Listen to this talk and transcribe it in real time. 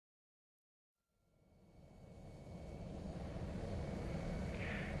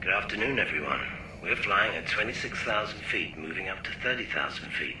Good afternoon, everyone. We're flying at 26,000 feet, moving up to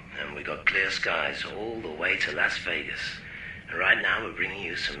 30,000 feet, and we got clear skies all the way to Las Vegas. And right now we're bringing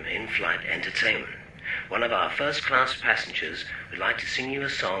you some in-flight entertainment. One of our first-class passengers would like to sing you a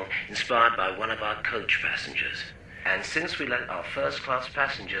song inspired by one of our coach passengers. And since we let our first-class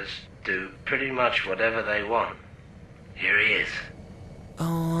passengers do pretty much whatever they want, here he is. I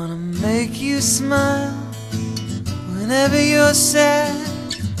wanna make you smile whenever you're sad,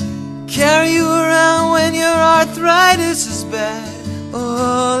 carry you around when your arthritis is bad.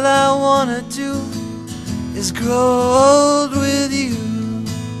 All I wanna do is grow old with you.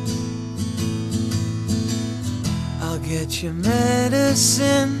 I'll get you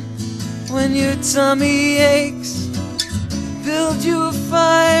medicine when your tummy aches, build you a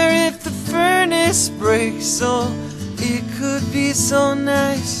fire if the furnace breaks. Oh, it could be so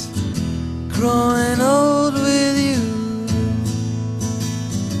nice growing old with you.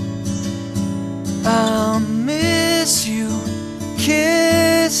 I'll miss you,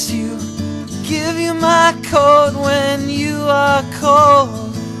 kiss you, give you my coat when you are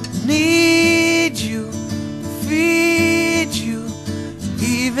cold, need you, feed you,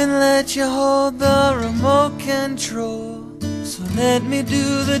 even let you hold the remote control. So let me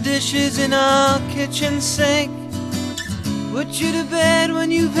do the dishes in our kitchen sink, put you to bed when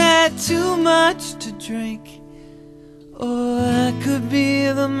you've had too much to drink. Or I could be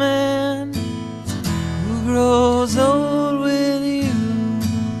the man who grows old with you.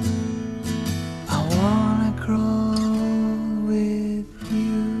 I wanna grow with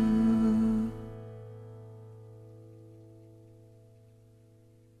you.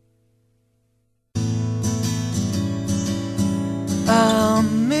 I'll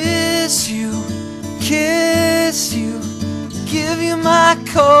miss you, kiss you, give you my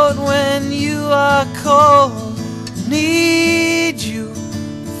coat when you are cold, need you,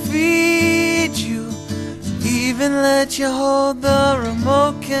 feed you, even let you hold the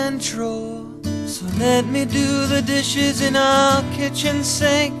remote control. So let me do the dishes in our kitchen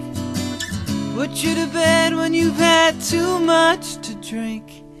sink, put you to bed when you've had too much to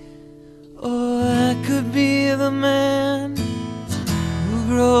drink. Or I could be the man who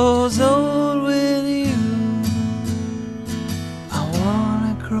grows old with